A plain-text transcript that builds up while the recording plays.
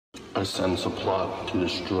I sense a plot to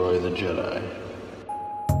destroy the Jedi.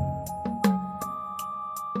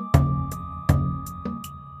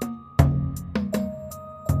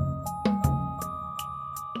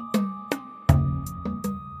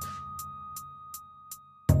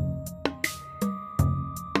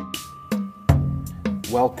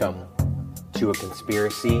 Welcome to A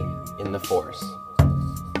Conspiracy in the Force,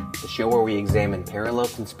 the show where we examine parallel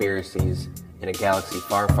conspiracies in a galaxy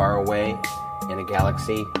far, far away and a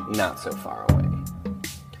galaxy not so far away.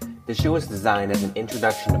 The show is designed as an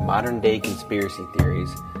introduction to modern-day conspiracy theories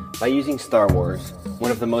by using Star Wars,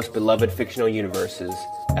 one of the most beloved fictional universes,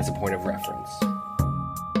 as a point of reference.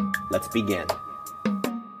 Let's begin.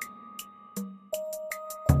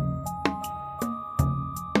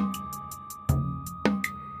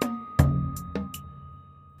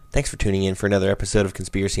 Thanks for tuning in for another episode of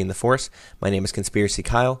Conspiracy in the Force. My name is Conspiracy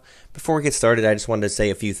Kyle. Before we get started, I just wanted to say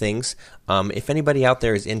a few things. If anybody out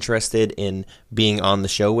there is interested in being on the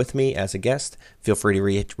show with me as a guest, feel free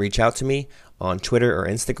to reach out to me on Twitter or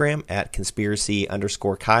Instagram at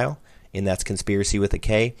conspiracy_Kyle, and that's conspiracy with a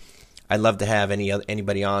K. I'd love to have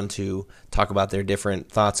anybody on to talk about their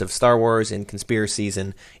different thoughts of Star Wars and conspiracies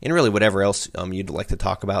and really whatever else you'd like to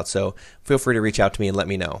talk about. So feel free to reach out to me and let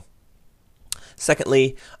me know.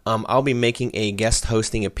 Secondly, I'll be making a guest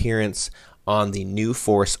hosting appearance on the New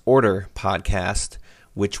Force Order podcast,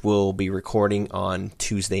 which we'll be recording on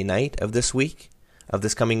Tuesday night of this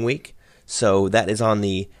coming week. So that is on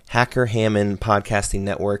the Hacker Hammond Podcasting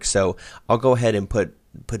Network. So I'll go ahead and put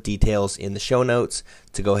details in the show notes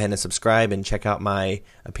to go ahead and subscribe and check out my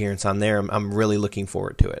appearance on there. I'm really looking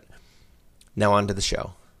forward to it. Now on to the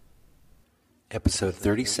show. Episode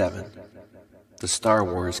 37, The Star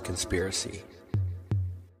Wars Conspiracy.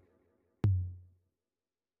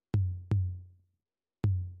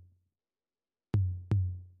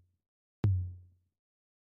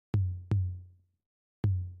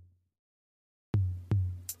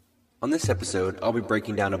 On this episode, I'll be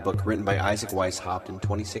breaking down a book written by Isaac Weishaupt in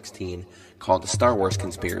 2016 called The Star Wars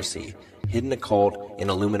Conspiracy: Hidden Occult and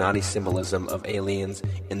Illuminati Symbolism of Aliens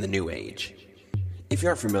in the New Age. If you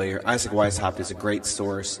aren't familiar, Isaac Weishaupt is a great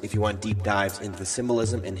source if you want deep dives into the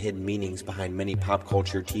symbolism and hidden meanings behind many pop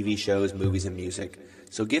culture, TV shows, movies, and music.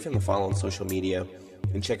 So give him a follow on social media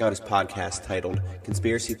and check out his podcast titled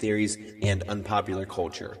Conspiracy Theories and Unpopular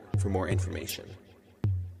Culture for more information.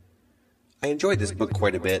 I enjoyed this book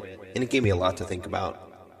quite a bit, and it gave me a lot to think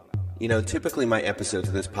about. Typically my episodes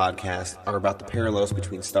of this podcast are about the parallels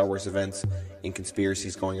between Star Wars events and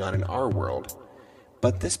conspiracies going on in our world.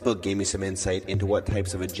 But this book gave me some insight into what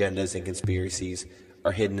types of agendas and conspiracies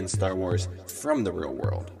are hidden in Star Wars from the real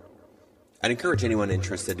world. I'd encourage anyone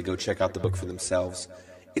interested to go check out the book for themselves.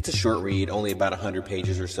 It's a short read, only about 100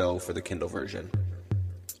 pages or so for the Kindle version.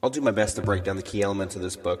 I'll do my best to break down the key elements of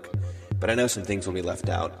this book, but I know some things will be left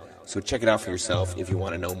out. So check it out for yourself if you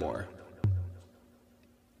want to know more.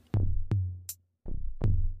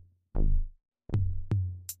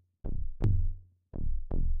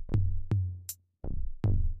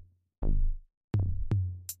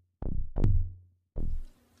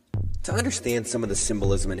 To understand some of the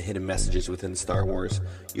symbolism and hidden messages within Star Wars,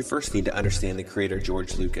 you first need to understand the creator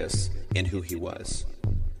George Lucas and who he was.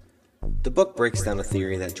 The book breaks down a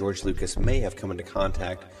theory that George Lucas may have come into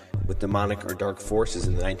contact with demonic or dark forces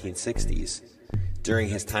in the 1960s, during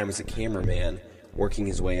his time as a cameraman, working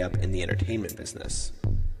his way up in the entertainment business.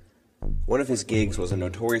 One of his gigs was a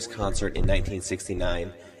notorious concert in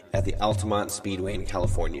 1969 at the Altamont Speedway in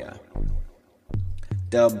California.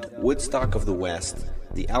 Dubbed Woodstock of the West,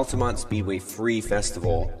 the Altamont Speedway Free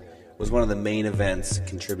Festival was one of the main events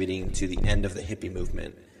contributing to the end of the hippie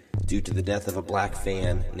movement, due to the death of a black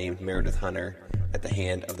fan named Meredith Hunter at the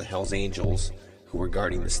hand of the Hells Angels who were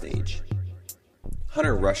guarding the stage.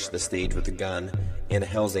 Hunter rushed the stage with a gun, and a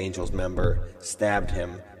Hells Angels member stabbed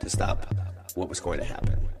him to stop what was going to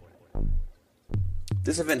happen.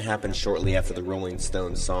 This event happened shortly after the Rolling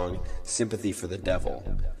Stones song Sympathy for the Devil,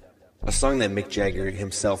 a song that Mick Jagger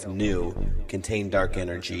himself knew contained dark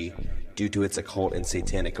energy due to its occult and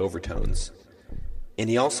satanic overtones. And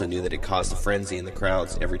he also knew that it caused a frenzy in the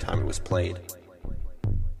crowds every time it was played.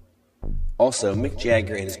 Also, Mick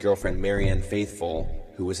Jagger and his girlfriend Marianne Faithfull,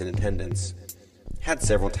 who was in attendance, had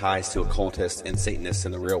several ties to occultists and Satanists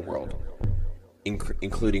in the real world,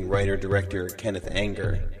 including writer-director Kenneth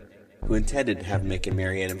Anger, who intended to have Mick and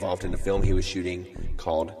Marianne involved in a film he was shooting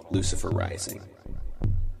called Lucifer Rising.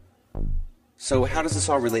 So how does this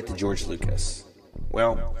all relate to George Lucas?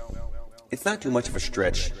 Well, it's not too much of a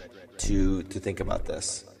stretch to think about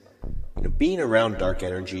this. Being around dark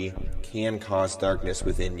energy can cause darkness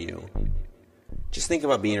within you. Just think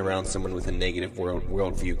about being around someone with a negative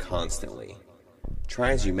worldview constantly.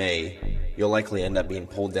 Try as you may, you'll likely end up being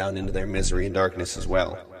pulled down into their misery and darkness as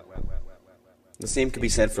well. The same could be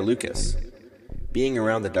said for Lucas. Being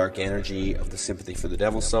around the dark energy of the Sympathy for the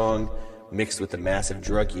Devil song, mixed with the massive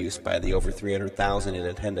drug use by the over 300,000 in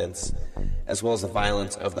attendance, as well as the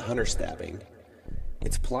violence of the Hunter stabbing,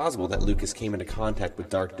 it's plausible that Lucas came into contact with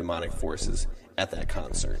dark demonic forces at that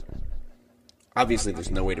concert. Obviously,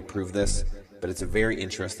 there's no way to prove this, but it's a very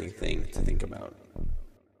interesting thing to think about.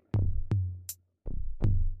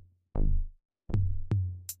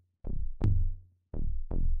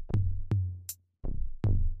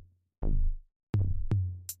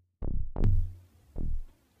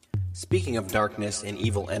 Speaking of darkness and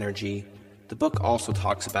evil energy, the book also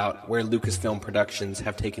talks about where Lucasfilm productions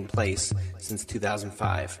have taken place since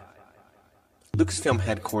 2005. Lucasfilm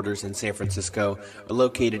headquarters in San Francisco are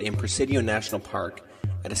located in Presidio National Park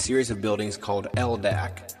at a series of buildings called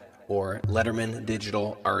LDAC, or Letterman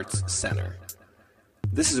Digital Arts Center.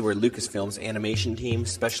 This is where Lucasfilm's animation team,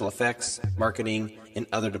 special effects, marketing, and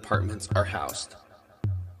other departments are housed.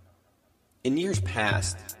 In years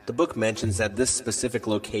past, the book mentions that this specific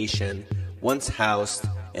location once housed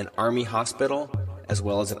an Army hospital as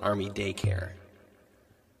well as an Army daycare.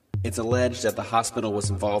 It's alleged that the hospital was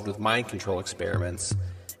involved with mind control experiments,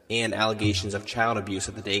 and allegations of child abuse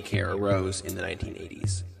at the daycare arose in the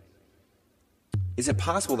 1980s. Is it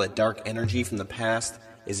possible that dark energy from the past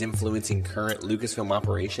is influencing current Lucasfilm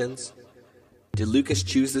operations? Did Lucas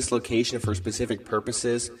choose this location for specific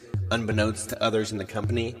purposes, unbeknownst to others in the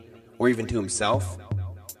company, or even to himself?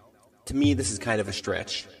 To me, this is kind of a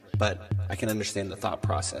stretch, but I can understand the thought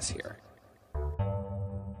process here.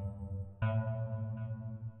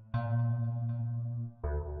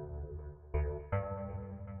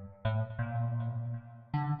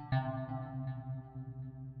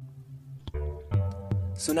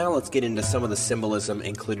 So now let's get into some of the symbolism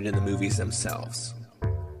included in the movies themselves.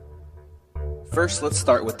 First, let's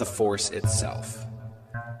start with the Force itself.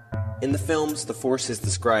 In the films, the Force is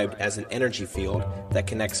described as an energy field that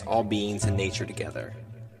connects all beings in nature together.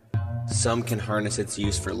 Some can harness its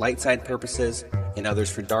use for light side purposes, and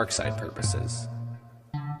others for dark side purposes.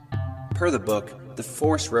 Per the book, the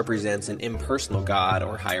Force represents an impersonal God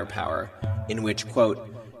or higher power, in which, quote,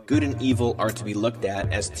 good and evil are to be looked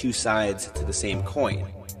at as two sides to the same coin,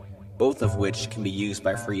 both of which can be used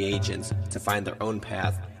by free agents to find their own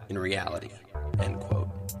path in reality, end quote.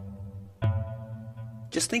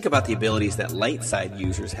 Just think about the abilities that light side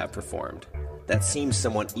users have performed that seem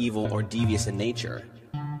somewhat evil or devious in nature,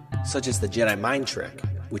 such as the Jedi Mind Trick,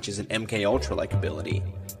 which is an MK Ultra-like ability,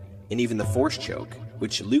 and even the Force Choke,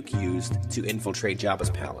 which Luke used to infiltrate Jabba's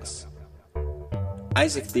palace.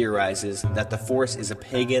 Isaac theorizes that the Force is a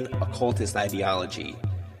pagan, occultist ideology,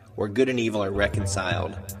 where good and evil are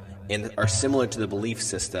reconciled and are similar to the belief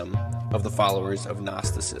system of the followers of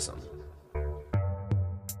Gnosticism.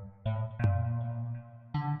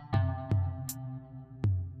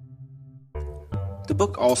 The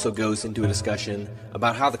book also goes into a discussion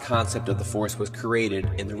about how the concept of the Force was created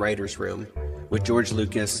in the writer's room with George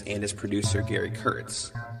Lucas and his producer Gary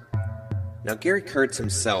Kurtz. Now, Gary Kurtz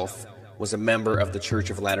himself was a member of the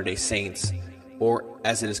Church of Latter-day Saints, or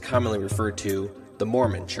as it is commonly referred to, the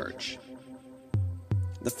Mormon Church.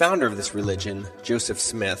 The founder of this religion, Joseph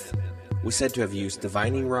Smith, was said to have used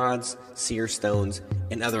divining rods, seer stones,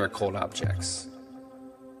 and other occult objects.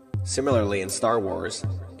 Similarly, in Star Wars,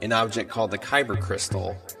 an object called the Kyber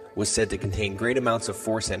Crystal was said to contain great amounts of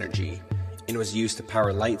Force energy and was used to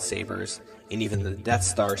power lightsabers and even the Death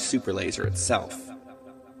Star superlaser itself.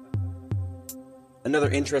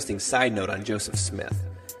 Another interesting side note on Joseph Smith: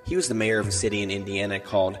 he was the mayor of a city in Indiana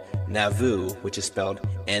called Nauvoo, which is spelled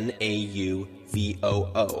Nauvoo,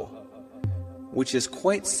 which is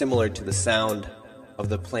quite similar to the sound of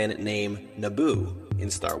the planet name Naboo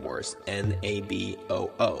in Star Wars,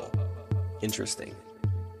 Naboo. Interesting.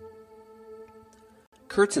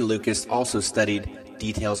 Kurtz and Lucas also studied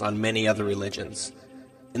details on many other religions,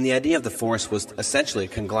 and the idea of the Force was essentially a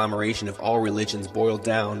conglomeration of all religions boiled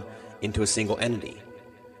down into a single entity.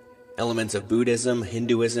 Elements of Buddhism,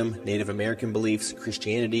 Hinduism, Native American beliefs,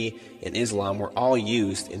 Christianity, and Islam were all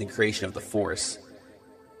used in the creation of the Force,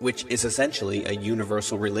 which is essentially a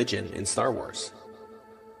universal religion in Star Wars.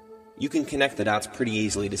 You can connect the dots pretty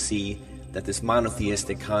easily to see that this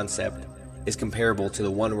monotheistic concept is comparable to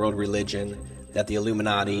the one-world religion that the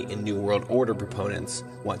Illuminati and New World Order proponents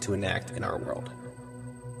want to enact in our world.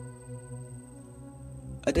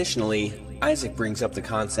 Additionally, Isaac brings up the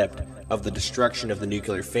concept of the destruction of the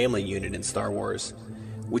nuclear family unit in Star Wars,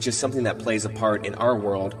 which is something that plays a part in our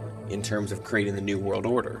world in terms of creating the New World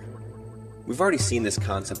Order. We've already seen this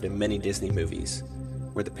concept in many Disney movies,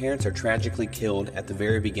 where the parents are tragically killed at the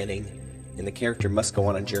very beginning, and the character must go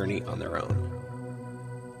on a journey on their own.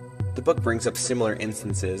 The book brings up similar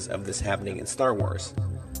instances of this happening in Star Wars,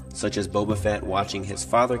 such as Boba Fett watching his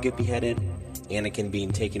father get beheaded, Anakin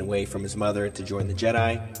being taken away from his mother to join the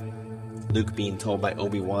Jedi, Luke being told by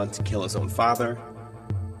Obi-Wan to kill his own father,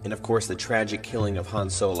 and of course the tragic killing of Han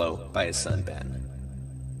Solo by his son Ben.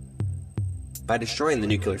 By destroying the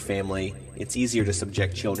nuclear family, it's easier to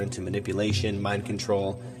subject children to manipulation, mind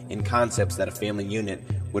control, and concepts that a family unit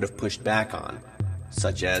would have pushed back on,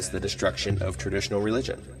 such as the destruction of traditional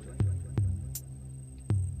religion.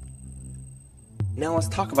 Now let's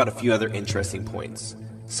talk about a few other interesting points,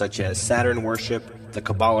 such as Saturn worship, the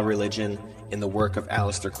Kabbalah religion, and the work of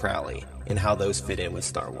Aleister Crowley, and how those fit in with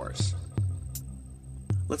Star Wars.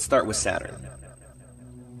 Let's start with Saturn.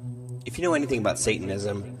 If you know anything about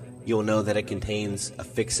Satanism, you'll know that it contains a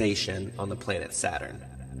fixation on the planet Saturn.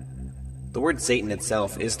 The word Satan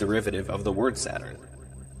itself is derivative of the word Saturn.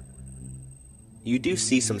 You do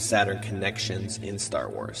see some Saturn connections in Star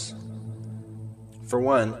Wars. For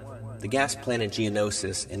one, the gas planet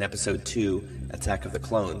Geonosis in Episode 2, Attack of the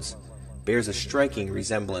Clones, bears a striking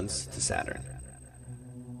resemblance to Saturn.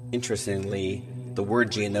 Interestingly, the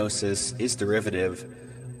word Geonosis is derivative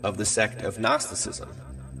of the sect of Gnosticism,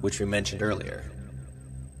 which we mentioned earlier.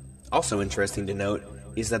 Also interesting to note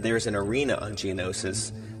is that there is an arena on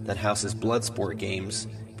Geonosis that houses blood sport games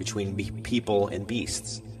between people and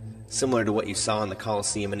beasts, similar to what you saw in the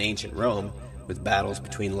Colosseum in ancient Rome with battles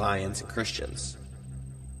between lions and Christians.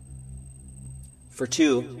 For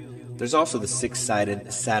two, there's also the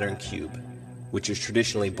six-sided Saturn cube, which is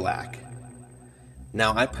traditionally black.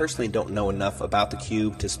 Now, I personally don't know enough about the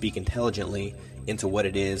cube to speak intelligently into what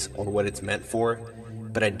it is or what it's meant for,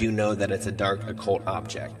 but I do know that it's a dark occult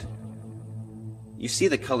object. You see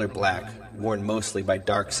the color black worn mostly by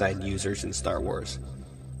dark side users in Star Wars,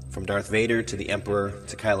 from Darth Vader to the Emperor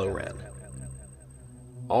to Kylo Ren.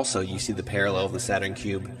 Also, you see the parallel of the Saturn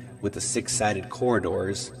cube with the six-sided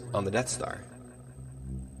corridors on the Death Star.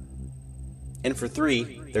 And for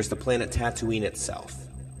three, there's the planet Tatooine itself.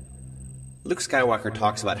 Luke Skywalker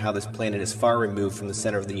talks about how this planet is far removed from the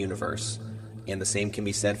center of the universe, and the same can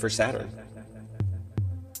be said for Saturn.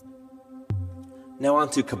 Now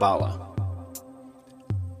on to Kabbalah.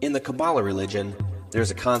 In the Kabbalah religion,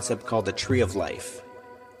 there's a concept called the Tree of Life,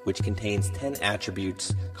 which contains 10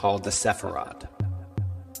 attributes called the Sephirot.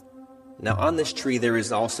 Now on this tree there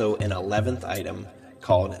is also an 11th item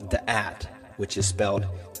called Da'at, which is spelled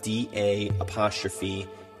D-A''AT.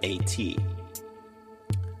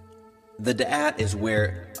 The Da'at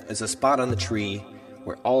is a spot on the tree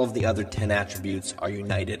where all of the other 10 attributes are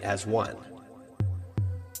united as one.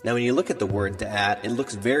 Now when you look at the word Da'at, it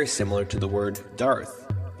looks very similar to the word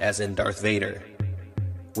Darth, as in Darth Vader,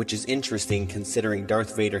 which is interesting considering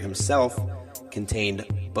Darth Vader himself contained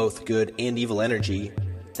both good and evil energy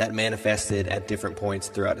that manifested at different points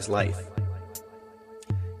throughout his life.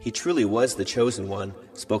 He truly was the chosen one,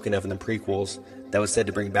 spoken of in the prequels, that was said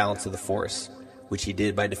to bring balance to the Force, which he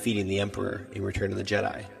did by defeating the Emperor in Return of the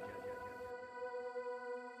Jedi.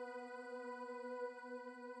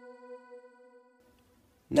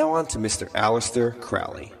 Now on to Mr. Aleister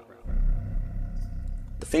Crowley.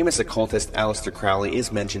 The famous occultist Aleister Crowley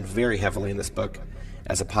is mentioned very heavily in this book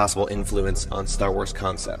as a possible influence on Star Wars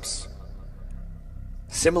concepts.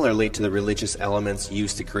 Similarly to the religious elements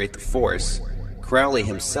used to create the Force, Crowley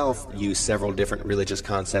himself used several different religious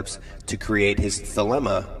concepts to create his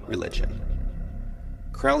Thelema religion.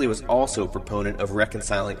 Crowley was also a proponent of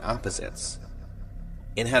reconciling opposites,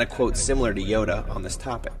 and had a quote similar to Yoda on this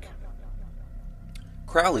topic.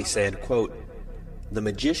 Crowley said, quote, "The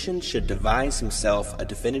magician should devise himself a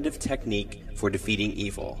definitive technique for defeating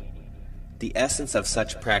evil. The essence of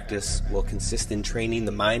such practice will consist in training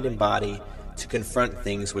the mind and body to confront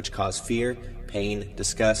things which cause fear, pain,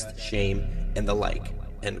 disgust, shame, and the like."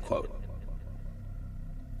 End quote.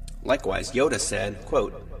 Likewise, Yoda said,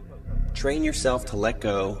 quote, "Train yourself to let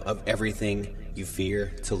go of everything you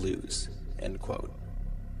fear to lose." End quote.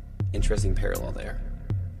 Interesting parallel there.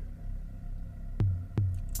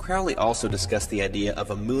 Crowley also discussed the idea of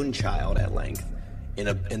a moonchild at length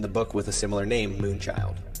in the book with a similar name,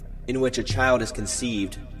 Moonchild, in which a child is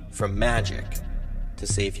conceived from magic to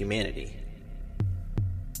save humanity.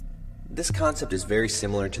 This concept is very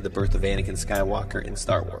similar to the birth of Anakin Skywalker in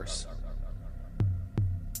Star Wars.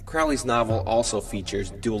 Crowley's novel also features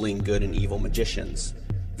dueling good and evil magicians,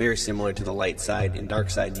 very similar to the light side and dark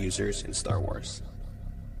side users in Star Wars.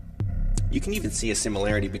 You can even see a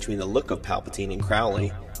similarity between the look of Palpatine and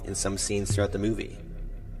Crowley in some scenes throughout the movie.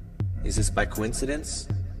 Is this by coincidence?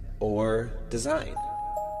 or design?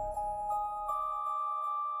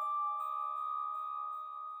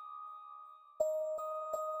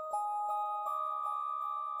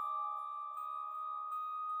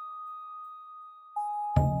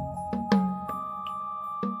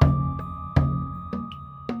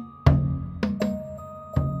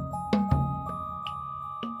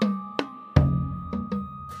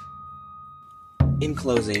 In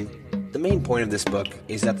closing, the main point of this book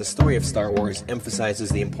is that the story of Star Wars emphasizes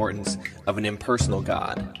the importance of an impersonal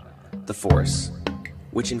God, the Force,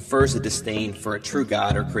 which infers a disdain for a true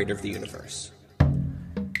God or creator of the universe.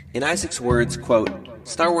 In Isaac's words, quote,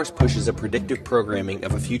 "Star Wars pushes a predictive programming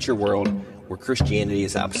of a future world where Christianity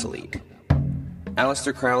is obsolete.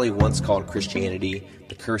 Aleister Crowley once called Christianity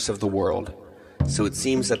the curse of the world, so it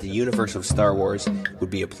seems that the universe of Star Wars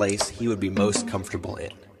would be a place he would be most comfortable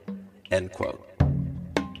in." End quote.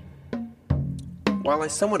 While I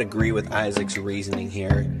somewhat agree with Isaac's reasoning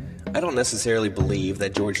here, I don't necessarily believe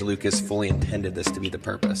that George Lucas fully intended this to be the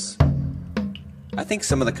purpose. I think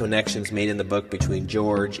some of the connections made in the book between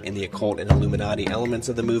George and the occult and Illuminati elements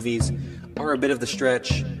of the movies are a bit of the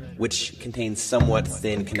stretch, which contains somewhat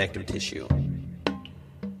thin connective tissue.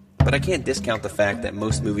 But I can't discount the fact that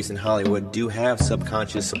most movies in Hollywood do have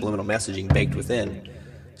subconscious subliminal messaging baked within,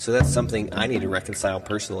 so that's something I need to reconcile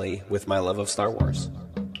personally with my love of Star Wars.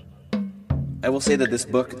 I will say that this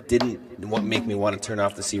book didn't make me want to turn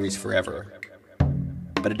off the series forever,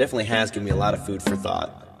 but it definitely has given me a lot of food for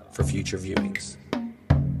thought for future viewings.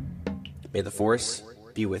 May the Force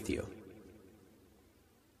be with you.